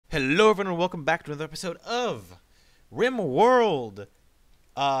Hello everyone and welcome back to another episode of Rimworld.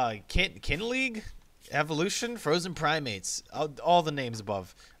 Kin League? Evolution? Frozen Primates. All the names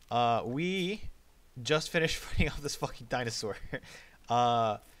above. We just finished fighting off this fucking dinosaur.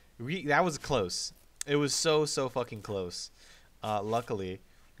 That was close. It was so fucking close. Luckily,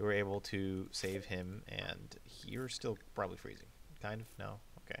 we were able to save him, and you're still probably freezing. Kind of? No?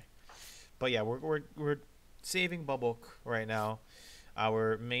 Okay. But yeah, we're saving Bubble right now.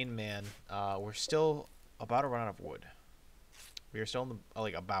 Our main man, we're still about to run out of wood. We are still in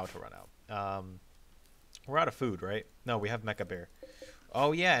the, about to run out. We're out of food, right? No, we have Mecha Bear.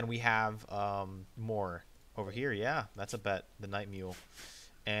 Oh yeah, and we have more over here. Yeah, that's a bet. The Night Mule.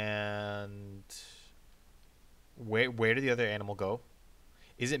 And where did the other animal go?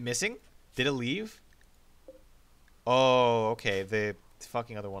 Is it missing? Did it leave? Oh, okay. The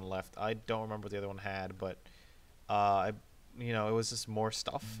fucking other one left. I don't remember what the other one had, but it was just more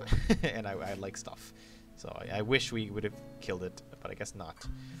stuff, and I like stuff. So I wish we would have killed it, but I guess not.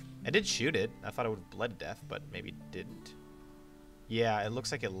 I did shoot it. I thought it would have bled to death, but maybe it didn't. Yeah, it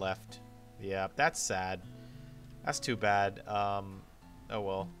looks like it left. Yeah, that's sad. That's too bad. Oh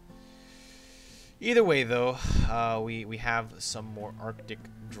well. Either way, though, we have some more Arctic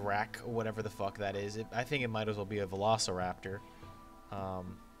Drac, whatever the fuck that is. I think it might as well be a Velociraptor.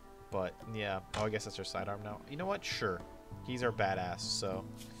 But yeah. Oh, I guess that's our sidearm now. You know what? Sure. He's our badass, so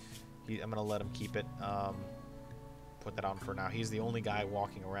I'm gonna let him keep it. Put that on for now. He's the only guy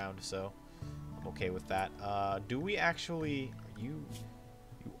walking around, so I'm okay with that. Do we actually? You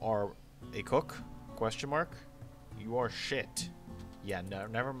are a cook? Question mark. You are shit. Yeah, no,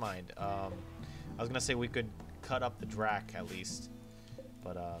 never mind. I was gonna say we could cut up the Drac at least,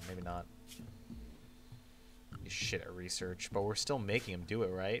 but maybe not. He's shit at research, but we're still making him do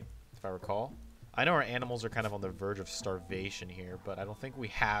it, right? If I recall. I know our animals are kind of on the verge of starvation here, but I don't think we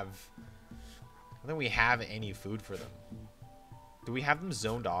have any food for them. Do we have them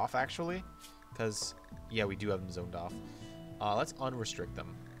zoned off, actually? Because, yeah, we do have them zoned off. Let's unrestrict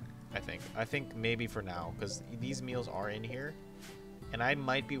them, I think. I think maybe for now, because these meals are in here, and I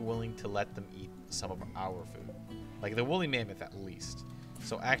might be willing to let them eat some of our food. Like the woolly mammoth, at least.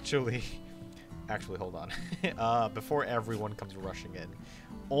 So actually, hold on. Before everyone comes rushing in,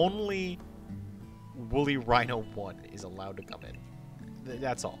 only Woolly Rhino 1 is allowed to come in.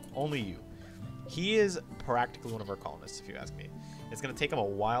 That's all. Only you. He is practically one of our colonists, if you ask me. It's going to take him a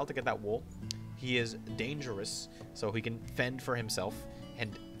while to get that wool. He is dangerous, so he can fend for himself.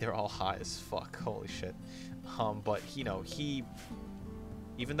 And they're all hot as fuck. Holy shit. But, he...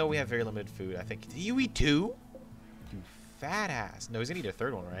 Even though we have very limited food, I think... Do you eat two? You fat ass. No, he's going to eat a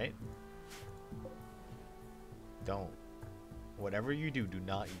third one, right? Don't. Whatever you do, do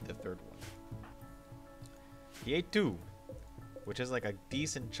not eat the third one. He ate two, which is like a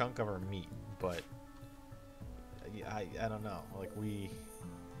decent chunk of our meat, but I don't know. Like we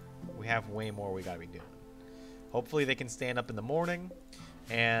have way more we gotta be doing. Hopefully they can stand up in the morning,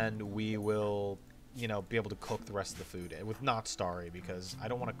 and we will, be able to cook the rest of the food with not Starry, because I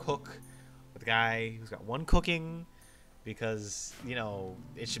don't want to cook with a guy who's got one cooking, because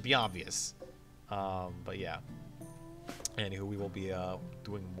it should be obvious. But yeah. Anywho, we will be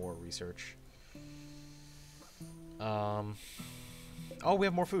doing more research. Oh, we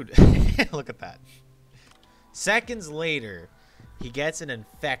have more food. Look at that. Seconds later, he gets an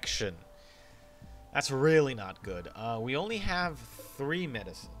infection. That's really not good. We only have 3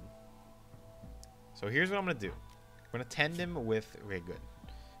 medicine. So here's what I'm going to do. We're going to tend him with... Okay, good.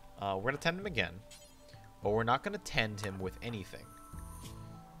 We're going to tend him again. But we're not going to tend him with anything.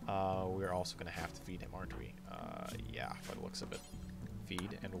 We're also going to have to feed him, aren't we? Yeah, by the looks of it.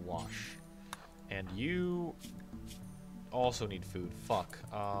 Feed and wash. And you... also need food. Fuck.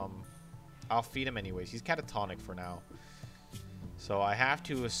 I'll feed him anyways. He's catatonic for now. So I have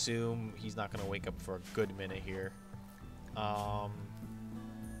to assume he's not going to wake up for a good minute here.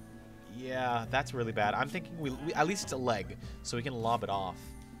 Yeah, that's really bad. I'm thinking we at least it's a leg, so we can lob it off.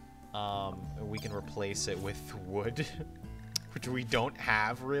 We can replace it with wood, which we don't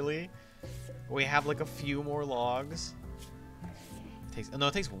have really. We have like a few more logs. No,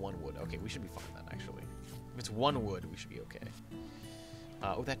 it takes 1 wood. Okay, we should be fine then, actually. If it's 1 wood, we should be okay.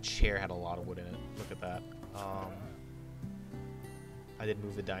 Oh, that chair had a lot of wood in it. Look at that. I did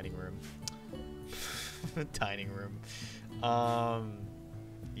move the dining room. Dining room.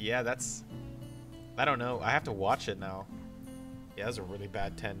 Yeah, that's... I don't know. I have to watch it now. Yeah, that was a really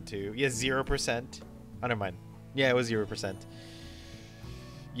bad 10, too. Yeah, 0%. Oh, never mind. Yeah, it was 0%.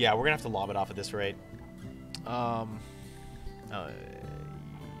 Yeah, we're going to have to lob it off at this rate.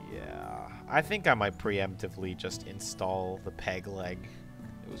 Yeah, I think I might preemptively just install the peg leg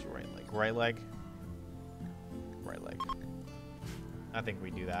goes right leg. Right leg. Right leg. I think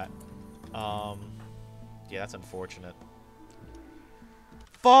we do that. Yeah, that's unfortunate.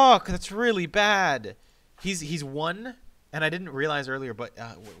 Fuck, that's really bad. He's won, and I didn't realize earlier, but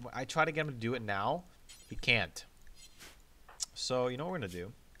I try to get him to do it now. He can't. So you know what we're gonna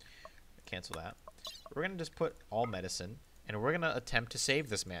do? Cancel that. We're gonna just put all medicine, and we're gonna attempt to save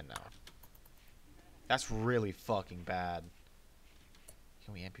this man now. That's really fucking bad.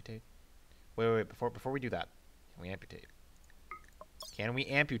 Can we amputate? Wait. Before we do that, can we amputate? Can we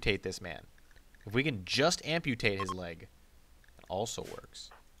amputate this man? If we can just amputate his leg, it also works.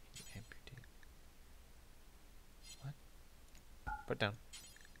 Amputate. What? Put it down.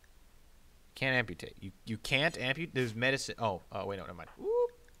 Can't amputate. You can't amputate. There's medicine. Oh, wait, no, never mind.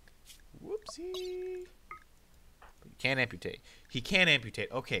 Whoop. Whoopsie. But you can't amputate. He can't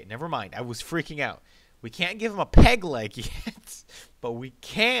amputate. Okay, never mind. I was freaking out. We can't give him a peg leg yet, but we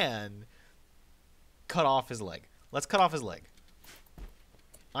can cut off his leg. Let's cut off his leg.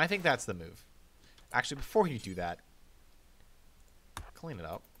 I think that's the move. Actually, before you do that, clean it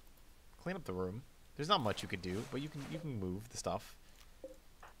up. Clean up the room. There's not much you could do, but you can move the stuff.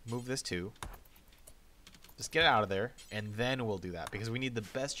 Move this too. Just get it out of there, and then we'll do that because we need the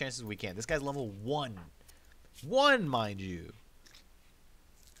best chances we can. This guy's level 1. 1, mind you.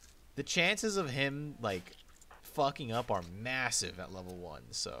 The chances of him like fucking up are massive at level 1,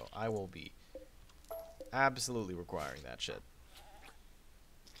 so I will be absolutely requiring that shit.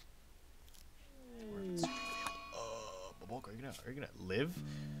 Bulk, are you gonna live?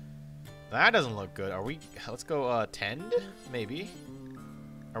 That doesn't look good. Are we? Let's go tend, maybe.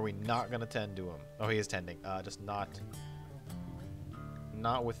 Are we not gonna tend to him? Oh, he is tending. Just not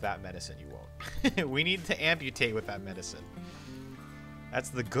with that medicine. You won't. We need to amputate with that medicine. That's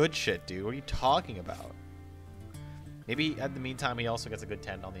the good shit, dude. What are you talking about? Maybe at the meantime he also gets a good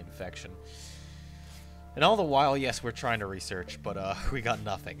tend on the infection. And all the while, yes, we're trying to research, but we got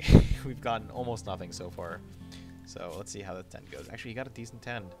nothing. We've gotten almost nothing so far. So let's see how the tend goes. Actually, he got a decent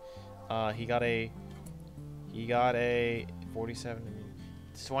tend. He got a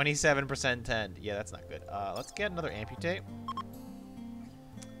 27% tend. Yeah, that's not good. Let's get another amputate.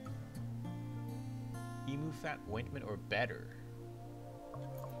 Emu fat ointment or better.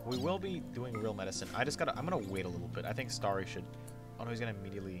 We will be doing real medicine. I'm gonna wait a little bit. I think Starry should. Oh no, he's gonna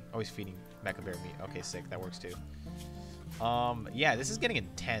immediately. Oh, he's feeding mecha bear meat. Okay, sick. That works too. Yeah, this is getting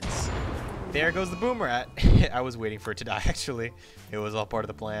intense. There goes the boom rat. I was waiting for it to die. Actually, it was all part of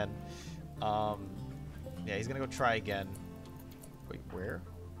the plan. Yeah, he's gonna go try again. Wait, where?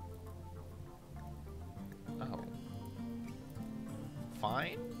 Oh,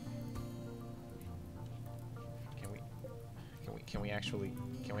 fine. Can we actually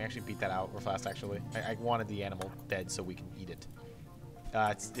beat that out real fast? Actually, I wanted the animal dead so we can eat it.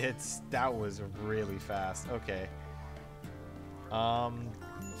 That was really fast. Okay.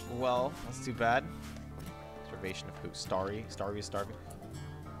 Well, that's too bad. Starvation of who? Starry is starving.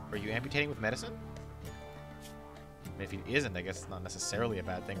 Are you amputating with medicine? I mean, if he isn't, I guess it's not necessarily a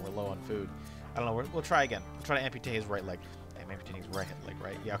bad thing. We're low on food. I don't know. We'll try again. We'll try to amputate his right leg. I'm amputating his right leg,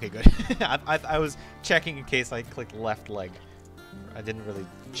 right? Yeah. Okay, good. I was checking in case I clicked left leg. I didn't really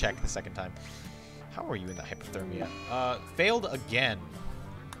check the second time. How are you in the hypothermia? Failed again.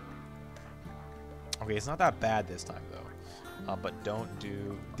 Okay, it's not that bad this time though. But don't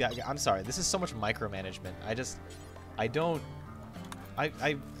do. Yeah, I'm sorry. This is so much micromanagement.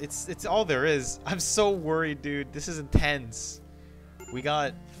 It's all there is. I'm so worried, dude. This is intense. We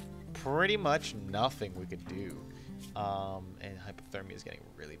got pretty much nothing we could do. And hypothermia is getting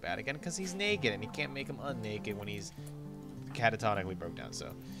really bad again because he's naked and he can't make him unnaked when he's catatonically broke down.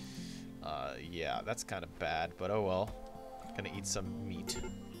 So, yeah, that's kind of bad. But oh well. Gonna eat some meat.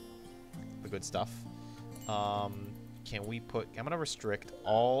 The good stuff. Can we put? I'm gonna restrict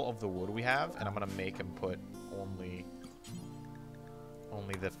all of the wood we have, and I'm gonna make him put only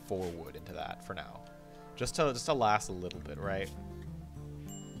the 4 wood into that for now, just to last a little bit, right?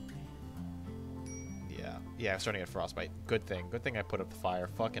 Yeah, I'm starting to get frostbite. Good thing I put up the fire.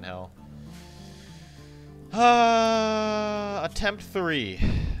 Fucking hell. Attempt 3.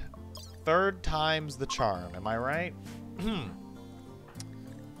 3rd time's the charm. Am I right?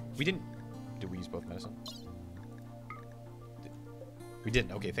 We didn't. Did we use both medicine? We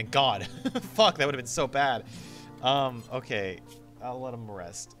didn't. Okay, thank God. Fuck, that would have been so bad. Okay, I'll let him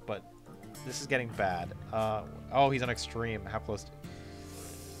rest. But this is getting bad. Oh, he's on extreme. How close?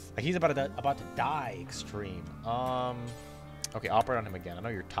 He's about to die. Extreme. Okay, operate on him again. I know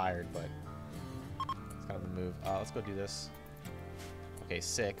you're tired, but it's kind of the move. Let's go do this. Okay,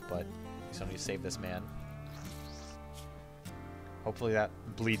 sick, but we still need to save this man. Hopefully that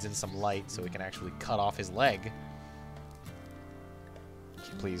bleeds in some light so we can actually cut off his leg.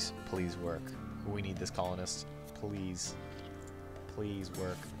 Please, please work. We need this colonist. Please. Please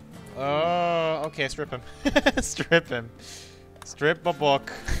work. Oh, okay, strip him. Strip him. Strip a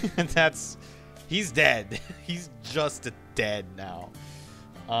book. That's... He's dead. He's just dead now.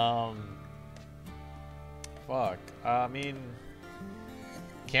 Fuck. I mean...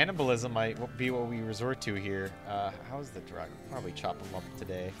 Cannibalism might be what we resort to here. How's the drug? Probably chop him up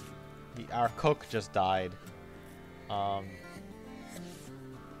today. Our cook just died.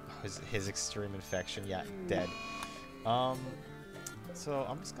 His extreme infection, yeah, dead. So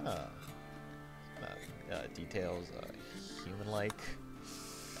I'm just gonna details human-like.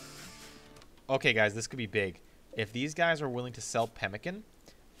 Okay, guys, this could be big. If these guys are willing to sell pemmican,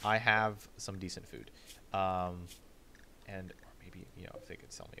 I have some decent food. And maybe, you know, if they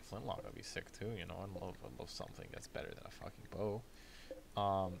could sell me a flintlock, I'd be sick too. You know, I'd love something that's better than a fucking bow.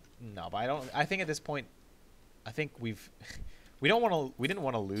 No, but I think at this point, I think we didn't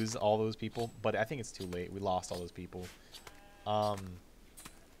want to lose all those people, but I think it's too late. We lost all those people. I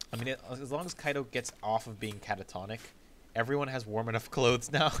mean, as long as Kaito gets off of being catatonic, everyone has warm enough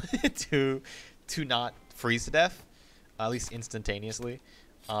clothes now to not freeze to death, at least instantaneously.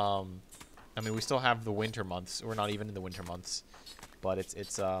 I mean, we still have the winter months. We're not even in the winter months, but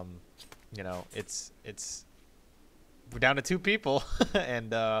it's you know, it's we're down to 2 people,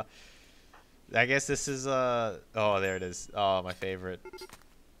 and I guess this is oh, there it is. Oh, my favorite.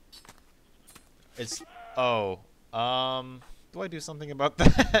 It's do I do something about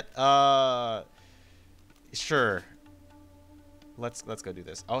that? Sure. Let's go do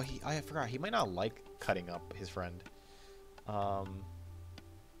this. Oh, I forgot. He might not like cutting up his friend.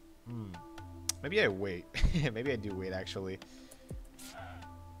 Maybe I wait. Maybe I do wait, actually.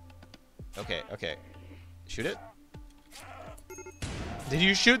 Okay, okay. Shoot it. Did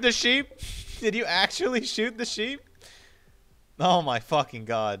you shoot the sheep? Did you actually shoot the sheep? Oh my fucking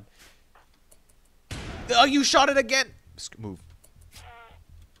god. Oh, you shot it again. Move.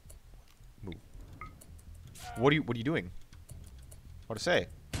 Move. What are you doing? What to say?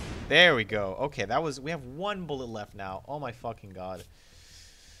 There we go. Okay, we have 1 bullet left now. Oh my fucking god.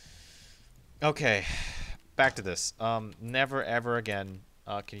 Okay. Back to this. Never ever again.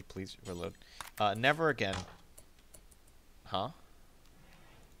 Can you please reload? Never again. Huh?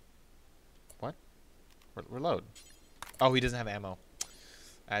 What? Reload. Oh, he doesn't have ammo.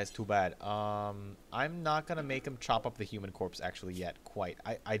 That is too bad. I'm not gonna make him chop up the human corpse actually yet. Quite.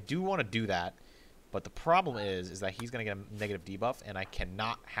 I do want to do that, but the problem is that he's gonna get a negative debuff, and I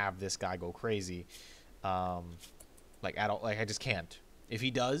cannot have this guy go crazy. Like I just can't. If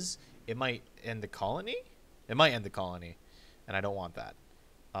he does, it might end the colony. It might end the colony, and I don't want that.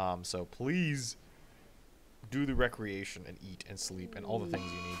 So please do the recreation and eat and sleep and all the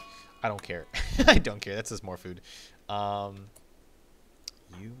things you need. I don't care. I don't care. That's just more food.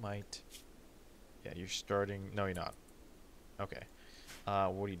 You might... Yeah, you're starting... No, you're not. Okay.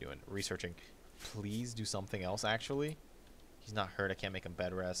 What are you doing? Researching. Please do something else, actually. He's not hurt. I can't make him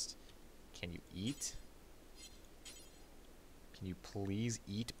bed rest. Can you eat? Can you please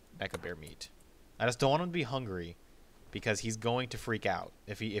eat mecha bear meat? I just don't want him to be hungry, because he's going to freak out.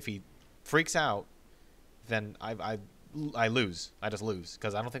 If he freaks out, then I lose. I just lose,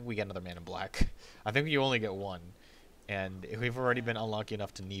 because I don't think we get another man in black. I think you only get 1. And we've already been unlucky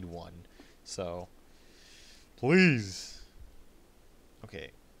enough to need 1. So, please.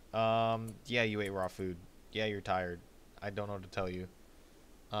 Okay. Yeah, you ate raw food. Yeah, you're tired. I don't know what to tell you.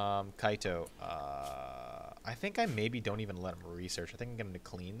 Kaito. I think I maybe don't even let him research. I think I'm going to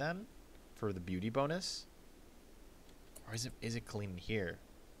clean then for the beauty bonus. Or is it clean in here?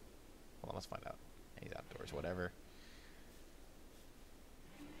 Hold on, let's find out. He's outdoors, whatever.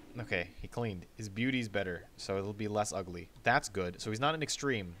 Okay, he cleaned. His beauty's better, so it'll be less ugly. That's good. So he's not an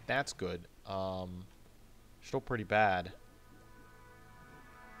extreme. That's good. Still pretty bad.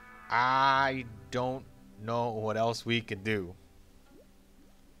 I don't know what else we could do.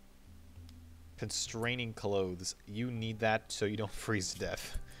 Constraining clothes. You need that so you don't freeze to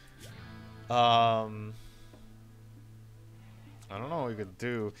death. I don't know what we could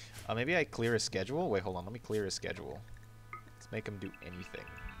do. Maybe I clear his schedule? Wait, hold on. Let me clear his schedule. Let's make him do anything.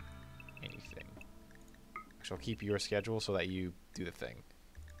 Anything. Actually, I'll keep your schedule so that you do the thing.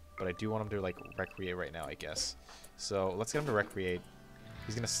 But I do want him to, like, recreate right now, I guess. So, let's get him to recreate.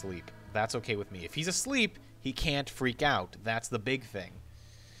 He's gonna sleep. That's okay with me. If he's asleep, he can't freak out. That's the big thing.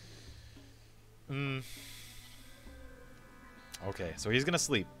 Okay, so he's gonna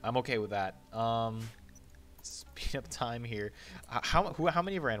sleep. I'm okay with that. Speed up time here. How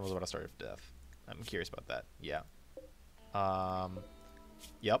many of our animals would I start with death? I'm curious about that. Yeah.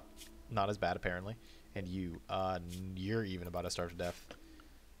 Yep. Not as bad, apparently. And you're even about to starve to death.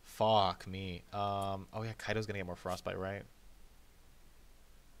 Fuck me. Oh yeah, Kaido's gonna get more frostbite, right?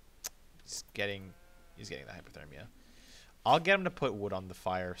 He's getting the hypothermia. I'll get him to put wood on the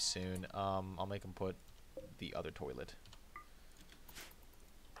fire soon. I'll make him put the other toilet.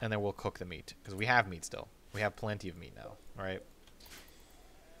 And then we'll cook the meat. Because we have meat still. We have plenty of meat now. Alright.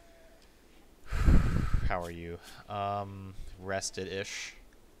 How are you? Rested-ish.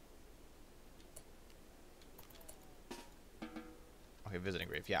 Okay, visiting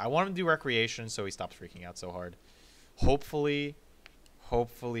grave. Yeah, I want him to do recreation so he stops freaking out so hard. Hopefully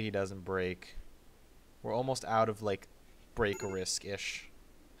he doesn't break. We're almost out of, like, break risk-ish.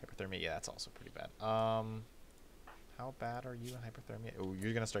 Hypothermia, yeah, that's also pretty bad. How bad are you in hypothermia? Oh,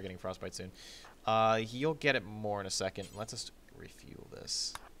 you're gonna start getting frostbite soon. You'll get it more in a second. Let's just refuel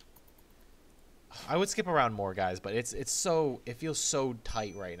this. I would skip around more, guys, but it feels so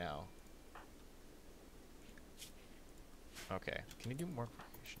tight right now. Okay, can you do more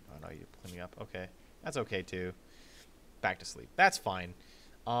creation? Oh no, you're cleaning up. Okay, that's okay too. Back to sleep. That's fine.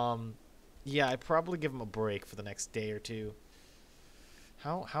 Yeah, I'd probably give him a break for the next day or two.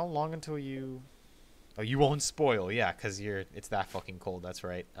 How long until you? Oh, you won't spoil. Yeah, cause it's that fucking cold. That's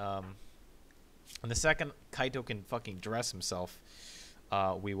right. And the second Kaito can fucking dress himself,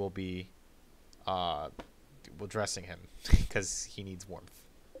 we will be dressing him because he needs warmth.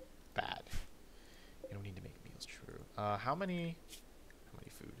 Bad. You don't need to make meals. True. How many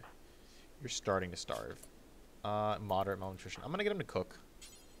food? You're starting to starve. Moderate malnutrition. I'm gonna get him to cook.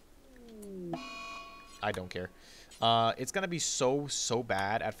 I don't care. It's gonna be so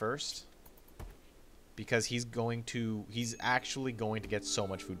bad at first because he's actually going to get so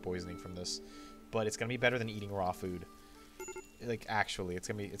much food poisoning from this, but it's gonna be better than eating raw food. Like, actually, it's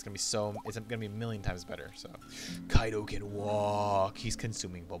gonna be a million times better. So, Kaido can walk. He's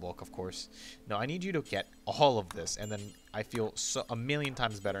consuming Bobok, of course. No, I need you to get all of this, and then I feel a million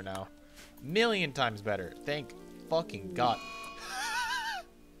times better now. Million times better. Thank fucking God.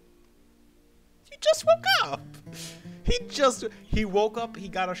 He just woke up. He woke up. He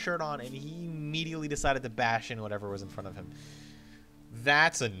got a shirt on, and he immediately decided to bash in whatever was in front of him.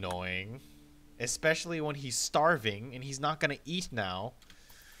 That's annoying. Especially when he's starving and he's not gonna eat now.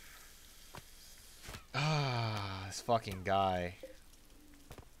 Ah, this fucking guy.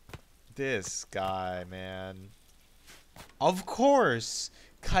 This guy, man. Of course,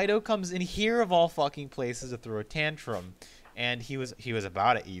 Kaido comes in here of all fucking places to throw a tantrum, and he was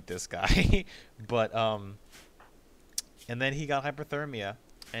about to eat this guy, but and then he got hypothermia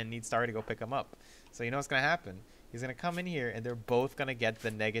and needs Starry to go pick him up. So you know what's gonna happen? He's gonna come in here and they're both gonna get the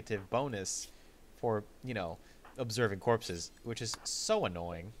negative bonus for, you know, observing corpses, which is so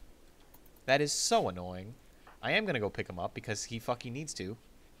annoying. That is so annoying. I am gonna go pick him up because he fucking needs to.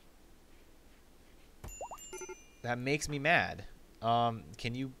 That makes me mad.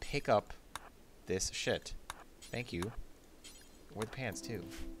 Can you pick up this shit? Thank you. Wear the pants too.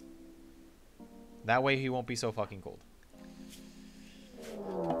 That way he won't be so fucking cold.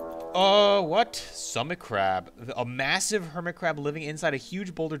 What? Summit crab. A massive hermit crab living inside a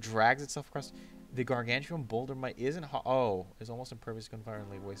huge boulder drags itself across. The gargantuan boulder is almost impervious to gunfire and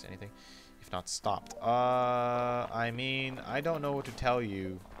lay waste to anything, if not stopped. I mean, I don't know what to tell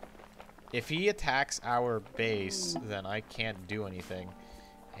you. If he attacks our base, then I can't do anything.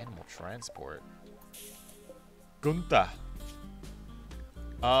 Animal transport. Gunta.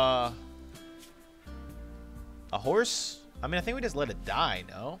 A horse? I mean, I think we just let it die,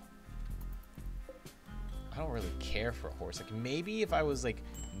 no? I don't really care for a horse. Like, maybe if I was, like,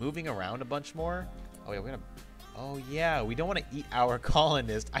 moving around a bunch more. Oh, yeah, oh, yeah, we don't want to eat our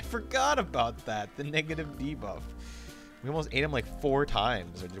colonist. I forgot about that. The negative debuff. We almost ate him, like, 4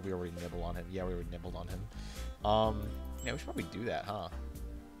 times. Or did we already nibble on him? Yeah, we already nibbled on him. Yeah, we should probably do that, huh?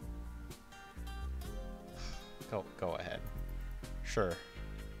 Go ahead. Sure.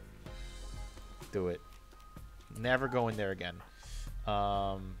 Do it. Never go in there again.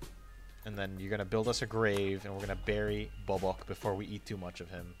 And then you're going to build us a grave, and we're going to bury Bobok before we eat too much of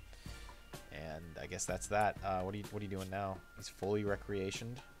him. And I guess that's that. What are you doing now? He's fully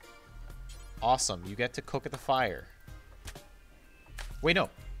recreationed. Awesome. You get to cook at the fire. Wait, no.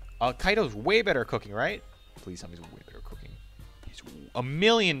 Kaido's way better at cooking, right? Please tell me he's way better at cooking. He's a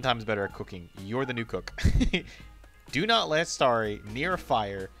million times better at cooking. You're the new cook. Do not let Starry near a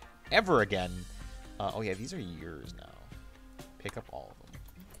fire ever again. Oh, yeah, these are yours now. Pick up all of them.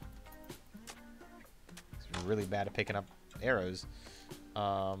 He's really bad at picking up arrows.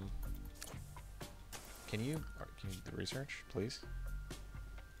 Can you do the research, please?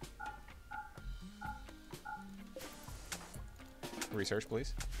 Research,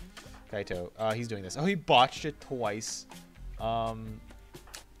 please. Kaito. He's doing this. Oh, he botched it twice. Let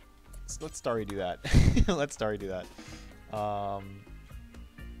Starry do that. Let Starry do that.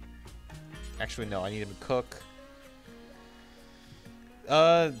 Actually, no. I need him to cook.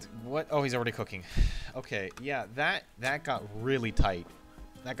 What? Oh, he's already cooking. Okay, yeah, that got really tight.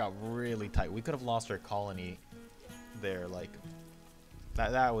 That got really tight. We could have lost our colony there. Like,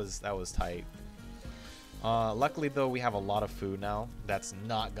 that was tight. Luckily, though, we have a lot of food now. That's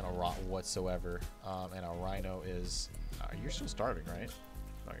not gonna rot whatsoever. And our rhino is... you're still starving, right?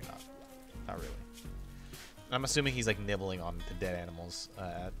 No, you're not. Not really. I'm assuming he's, like, nibbling on the dead animals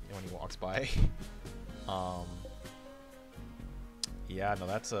when he walks by. Yeah, no,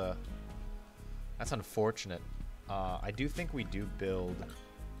 that's unfortunate. I do think we do build...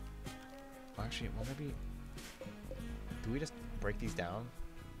 Oh, actually, well, maybe... Do we just break these down?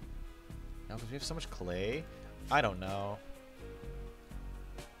 No, because we have so much clay. I don't know.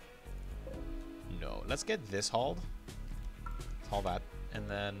 No, let's get this hauled. Let's haul that. And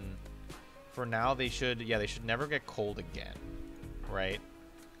then, for now, they should... Yeah, they should never get cold again. Right?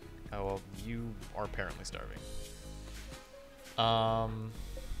 Oh, well, you are apparently starving. Yeah.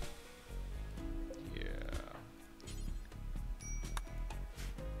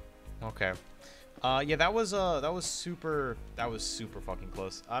 Okay. Yeah, that was super fucking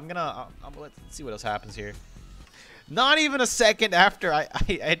close. Let's see what else happens here. Not even a second after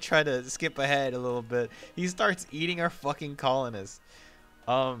I try to skip ahead a little bit, he starts eating our fucking colonists.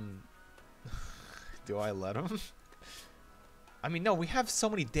 Do I let him? I mean, no, we have so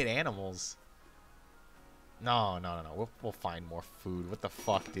many dead animals. No. We'll find more food. What the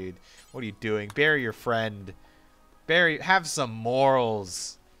fuck, dude? What are you doing? Bury your friend. Have some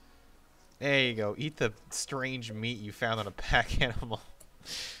morals. There you go. Eat the strange meat you found on a pack animal.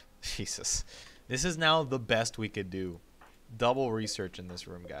 Jesus. This is now the best we could do. Double research in this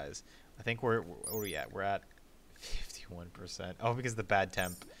room, guys. I think where are we at? We're at 51%. Oh, because of the bad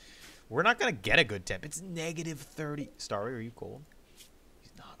temp. We're not going to get a good temp. It's negative 30. Starry, are you cold?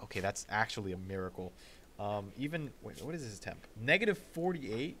 He's not. Okay, that's actually a miracle. Wait, what is his temp? Negative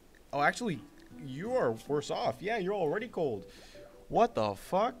 48? Oh, actually, you are worse off. Yeah, you're already cold. What the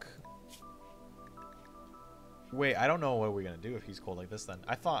fuck? Wait, I don't know what we're gonna do if he's cold like this then.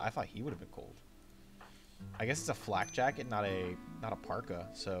 I thought he would have been cold. I guess it's a flak jacket, not a parka,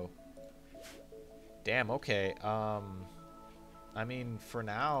 so... Damn, okay. I mean, for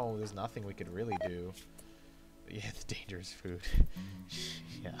now, there's nothing we could really do. But yeah, the dangerous food.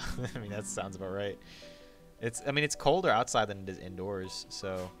 Yeah, I mean, that sounds about right. I mean, it's colder outside than it is indoors,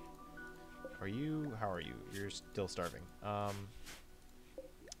 so... How are you? You're still starving.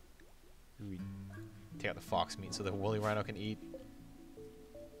 We take out the fox meat so the woolly rhino can eat.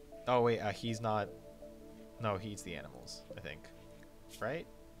 Oh, wait, he's not... No, he eats the animals, I think. Right?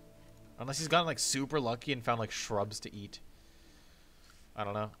 Unless he's gotten, like, super lucky and found, like, shrubs to eat. I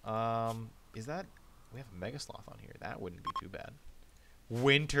don't know. Is that... We have a mega sloth on here. That wouldn't be too bad.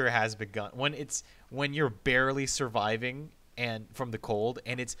 Winter has begun. When you're barely surviving and from the cold,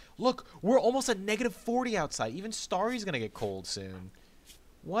 and it's... Look, we're almost at negative 40 outside. Even Starry's gonna get cold soon.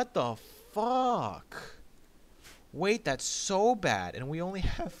 What the fuck? Wait, that's so bad. And we only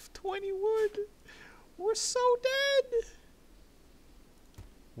have 20 wood. We're so dead.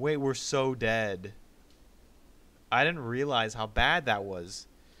 Wait, we're so dead. I didn't realize how bad that was.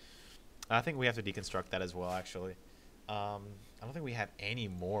 I think we have to deconstruct that as well, actually. I don't think we have any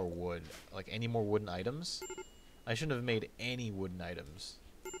more wood. Like, any more wooden items. I shouldn't have made any wooden items.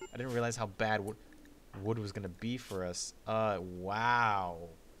 I didn't realize how bad wood was going to be for us. Wow.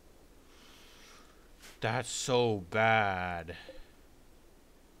 That's so bad.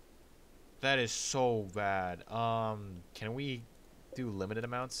 That is so bad. Can we do limited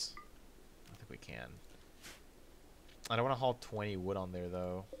amounts? I think we can. I don't want to haul 20 wood on there,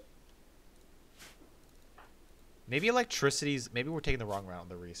 though. Maybe electricity's... Maybe we're taking the wrong route in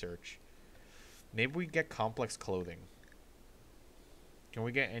the research. Maybe we get complex clothing. Can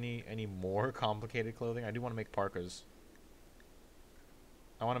we get any more complicated clothing? I do want to make parkas.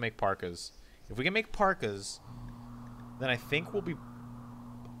 I want to make parkas. If we can make parkas, then I think we'll be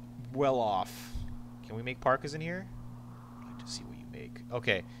well off. Can we make parkas in here? I'd like to see what you make.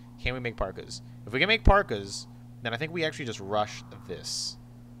 Okay, can we make parkas? If we can make parkas, then I think we actually just rush this.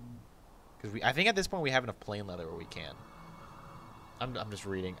 Because I think at this point we have enough plain leather where we can. I'm just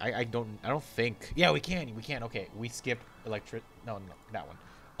reading. I don't think. Yeah, we can. We can. Okay, we skip electric. No, that one.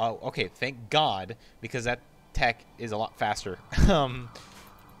 Oh, okay. Thank God, because that tech is a lot faster.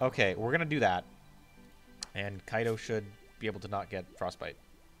 Okay, we're gonna do that, and Kaito should be able to not get frostbite.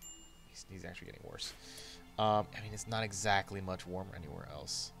 He's actually getting worse. I mean, it's not exactly much warmer anywhere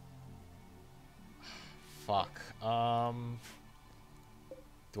else. Fuck.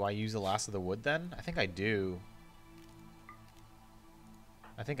 Do I use the last of the wood then? I think I do.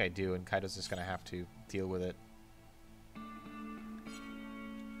 I think I do, and Kaido's just gonna have to deal with it.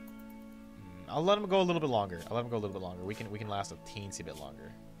 I'll let him go a little bit longer. I'll let him go a little bit longer. We can last a teensy bit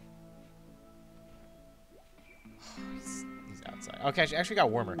longer. He's outside. Okay, actually got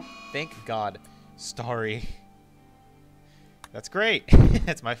warmer. Thank God. Starry. That's great.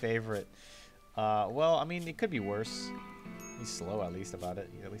 That's my favorite. Well, I mean, it could be worse. He's slow at least about it.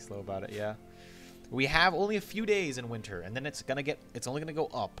 He's at least slow about it, yeah. We have only a few days in winter, and then it's only gonna go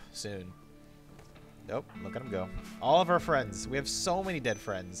up soon. Nope, look at him go. All of our friends. We have so many dead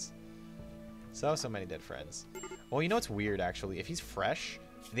friends. So many dead friends. Well, you know what's weird, actually? If he's fresh,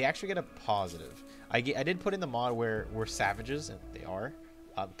 they actually get a positive. I did put in the mod where we're savages, and they are.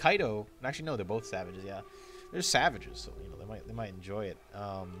 Kaido, actually no, they're both savages, yeah. They're savages, so you know they might enjoy it.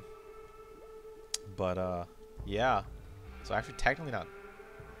 Yeah. So actually technically not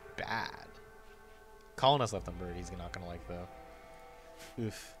bad. Colonist left on bird, he's not gonna like though.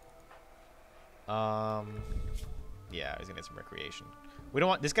 Oof. Yeah, he's gonna get some recreation. We don't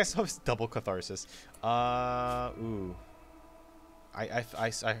want this guy still has double catharsis. Ooh. I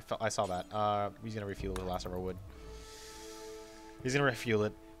saw that. He's gonna refuel the last of our wood. He's gonna refuel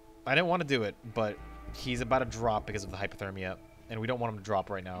it. I didn't want to do it, but he's about to drop because of the hypothermia, and we don't want him to drop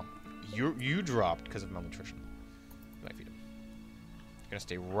right now. You dropped because of malnutrition. You might feed him. You're gonna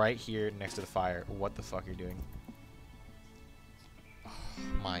stay right here next to the fire. What the fuck are you doing? Oh,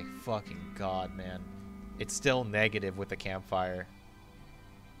 my fucking God, man. It's still negative with the campfire.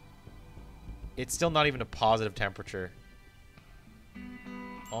 It's still not even a positive temperature.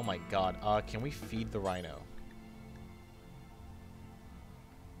 Oh my God. Can we feed the rhino?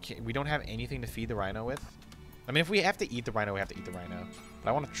 We don't have anything to feed the rhino with? I mean, if we have to eat the rhino, we have to eat the rhino. But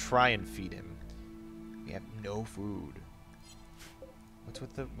I want to try and feed him. We have no food. What's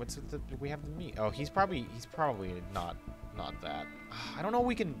with the we have the meat? Oh, he's probably not that. I don't know,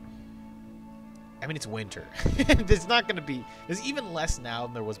 we can. I mean, it's winter. There's not going to be... There's even less now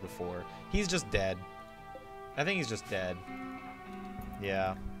than there was before. He's just dead. I think he's just dead.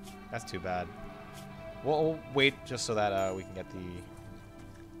 Yeah. That's too bad. We'll wait just so that we can get the...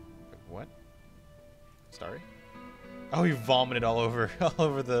 What? Starry? Oh, he vomited all over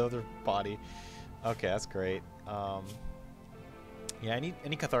the other body. Okay, that's great. Yeah,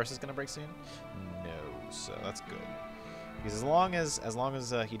 any catharsis going to break soon? No, so that's good. Because as long as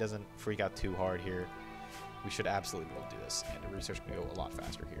he doesn't freak out too hard here, we should absolutely be able to do this, and the research can go a lot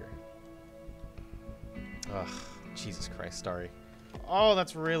faster here. Ugh, Jesus Christ, Starry. Oh,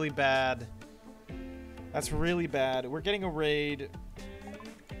 that's really bad. That's really bad. We're getting a raid.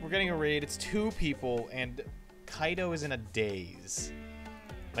 It's 2 people, and Kaido is in a daze.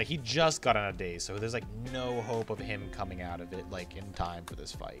 Like, he just got on a daze, so there's like no hope of him coming out of it like in time for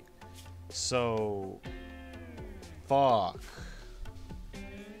this fight. So. Fuck.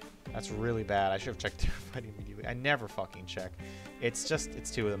 That's really bad. I should have checked their fight immediately. I never fucking check. It's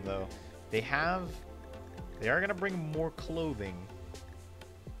 2 of them though. They are gonna bring more clothing,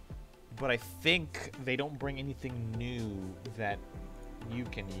 but I think they don't bring anything new that you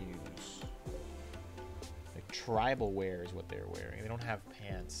can use. Like tribal wear is what they're wearing. They don't have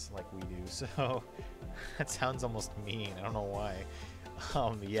pants like we do, so that sounds almost mean. I don't know why.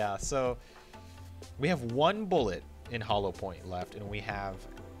 Yeah. So we have 1 bullet in hollow point left, and we have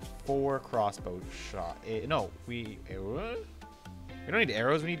 4 crossbow shot. No, we don't need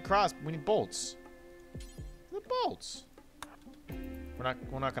arrows. We need bolts. The bolts. We're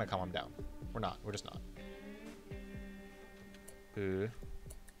not gonna calm him down. We're not. We're just not. I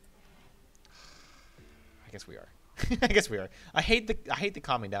guess we are. I guess we are. I hate the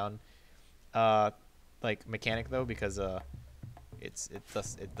calming down like mechanic though, because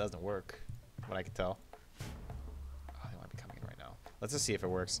it doesn't work. What I can tell. Let's just see if it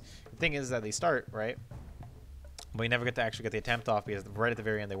works. The thing is that they start, right? But you never get to actually get the attempt off because right at the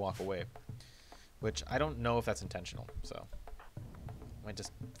very end they walk away. Which I don't know if that's intentional, so. I might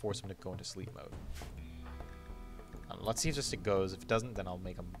just force him to go into sleep mode. Let's see if just it goes. If it doesn't, then I'll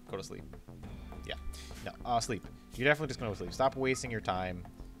make him go to sleep. Yeah. No, sleep. You're definitely just going to sleep. Stop wasting your time.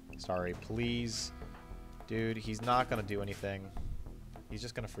 Sorry, please. Dude, he's not going to do anything. He's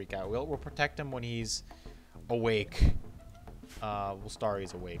just going to freak out. We'll protect him when he's awake. Well,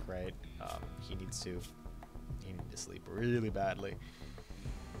 Starry's awake, right? He needs to sleep really badly.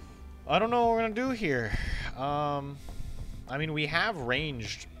 I don't know what we're gonna do here. I mean, we have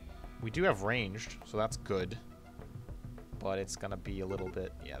ranged. We do have ranged, so that's good. But it's gonna be a little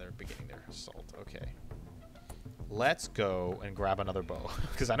bit. Yeah, they're beginning their assault. Okay. let's go and grab another bow.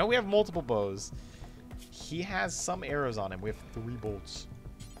 Because I know we have multiple bows. He has some arrows on him. We have 3 bolts.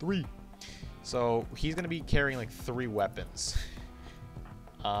 3. So he's going to be carrying like 3 weapons.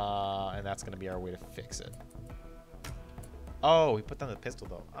 And that's going to be our way to fix it. Oh, we put down the pistol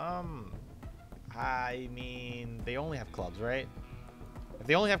though. I mean, they only have clubs, right? If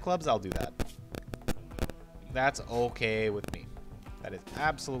they only have clubs, I'll do that. That's okay with me. That is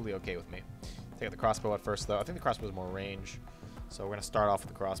absolutely okay with me. Take out the crossbow at first, though. I think the crossbow is more range. So we're going to start off with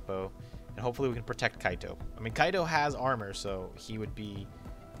the crossbow. And hopefully we can protect Kaito. I mean, Kaito has armor, so he would be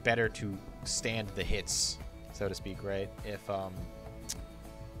better to stand the hits, so to speak, right?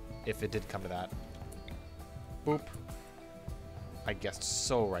 If it did come to that. Boop. I guessed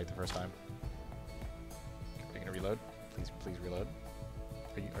so right the first time. Are you going to reload? Please reload.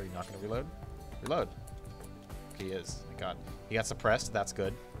 Are you not going to reload? Reload. Okay, he is. Thank God. He got suppressed. That's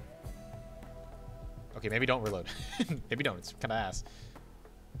good. Okay, maybe don't reload. Maybe don't. It's kind of ass.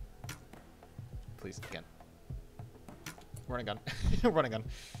 Please, again. Run a gun. Run a gun.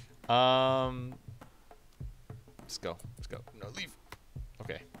 Let's go. Let's go. No, leave.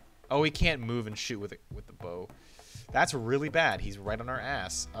 Okay. Oh, he can't move and shoot with it with the bow. That's really bad. He's right on our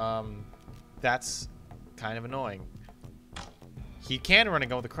ass. That's kind of annoying. He can run and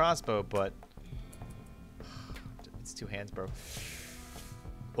go with the crossbow, but it's 2 hands, bro.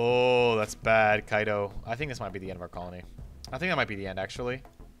 Oh, that's bad, Kaito. I think this might be the end of our colony. I think that might be the end, actually.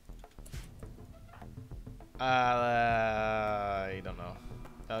 I don't know.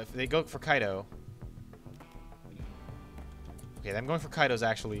 If they go for Kaito. Okay, them going for Kaito is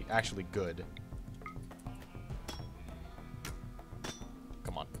actually good.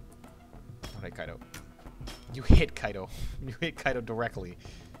 Come on. Don't hit Kaito. You hit Kaito. You hit Kaito directly.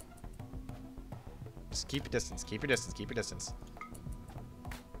 Just keep your distance. Keep your distance. Keep your distance.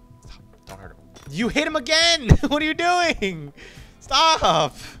 Stop. Don't hurt him. You hit him again! What are you doing?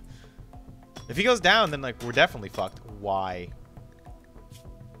 Stop! If he goes down, then like we're definitely fucked. Why?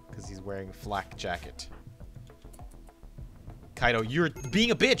 Because he's wearing a flak jacket. Kaito, you're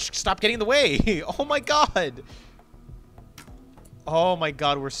being a bitch. Stop getting in the way. Oh my god. Oh my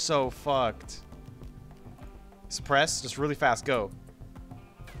god, we're so fucked. Suppress, just really fast, go.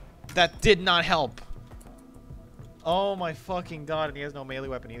 That did not help. Oh my fucking god, and he has no melee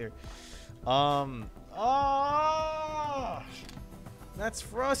weapon either. Oh, that's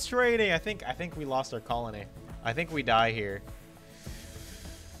frustrating. I think we lost our colony. I think we die here.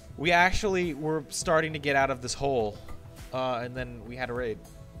 We actually were starting to get out of this hole, and then we had a raid.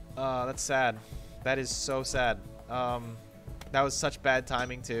 That's sad. That is so sad. That was such bad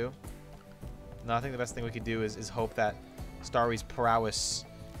timing too. No, I think the best thing we could do is hope that Starry's prowess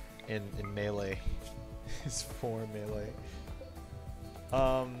in melee is 4 melee.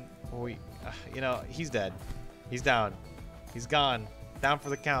 You know, he's dead. He's down. He's gone. Down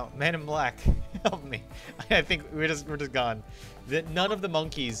for the count. Man in black, help me. I think we're just gone. None of the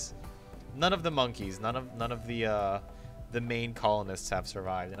monkeys, none of the main colonists have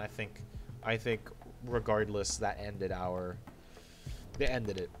survived, and I think regardless, that ended they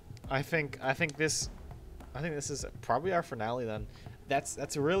ended it. I think this is probably our finale then.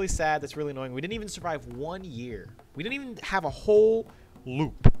 That's really sad. That's really annoying. We didn't even survive 1 year. We didn't even have a whole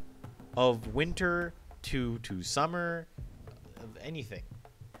loop of winter to summer, of anything.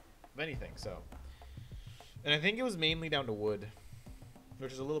 So, and I think it was mainly down to wood,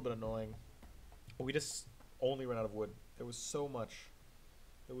 which is a little bit annoying. We just only ran out of wood. There was so much.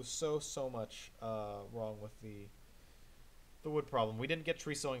 There was so much wrong with the wood problem. We didn't get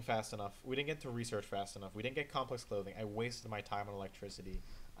tree sowing fast enough. We didn't get to research fast enough. We didn't get complex clothing. I wasted my time on electricity.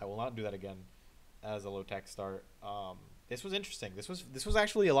 I will not do that again as a low-tech start. This was interesting. This was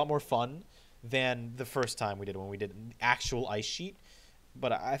actually a lot more fun than the first time we did when we did an actual ice sheet.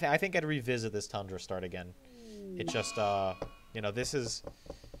 But I think I'd revisit this Tundra start again. It just, you know,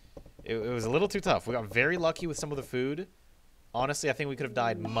 it was a little too tough. We got very lucky with some of the food. Honestly, I think we could have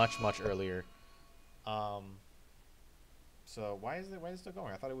died much earlier. So why is it still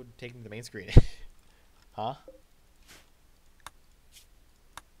going? I thought it would take me to the main screen. Huh?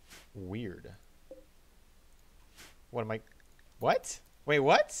 Weird. What am I? What? Wait,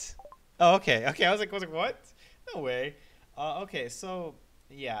 what? Oh, okay. Okay, I was like, what? No way. Okay, so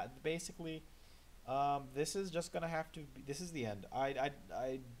yeah, basically, this is just gonna have to be. This is the end. I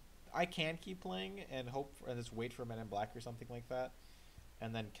can keep playing and hope and just wait for Men in Black or something like that,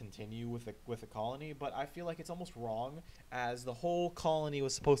 and then continue with the colony. But I feel like it's almost wrong, as the whole colony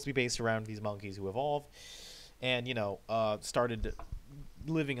was supposed to be based around these monkeys who evolved, and you know, started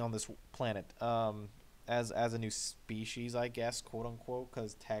living on this planet. as a new species, I guess, quote unquote,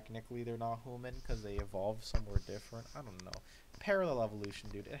 because technically they're not human because they evolved somewhere different. I don't know. Parallel evolution,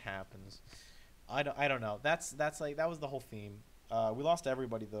 dude. It happens. I don't know. That's like that was the whole theme. We lost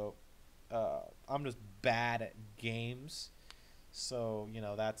everybody though. I'm just bad at games, so you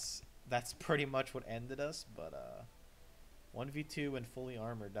know that's pretty much what ended us. But 1v2 and fully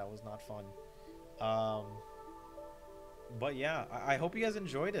armored, that was not fun. But yeah, I hope you guys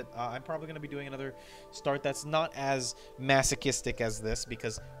enjoyed it. I'm probably going to be doing another start that's not as masochistic as this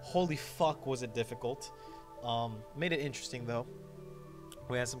because holy fuck was it difficult. Made it interesting though.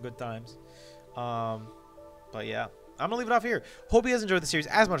 We had some good times. But yeah, I'm going to leave it off here. Hope you guys enjoyed the series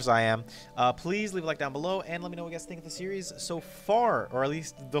as much as I am. Please leave a like down below and let me know what you guys think of the series so far, or at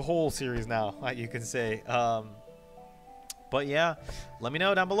least the whole series now, you can say. But yeah, let me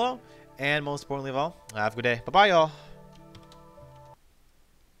know down below. And most importantly of all, have a good day. Bye-bye, y'all.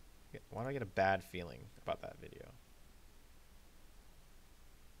 Why do I get a bad feeling about that video?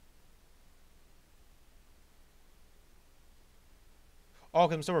 Oh,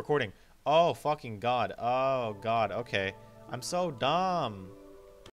 because I'm still recording. Oh, fucking God. Oh, God. Okay. I'm so dumb.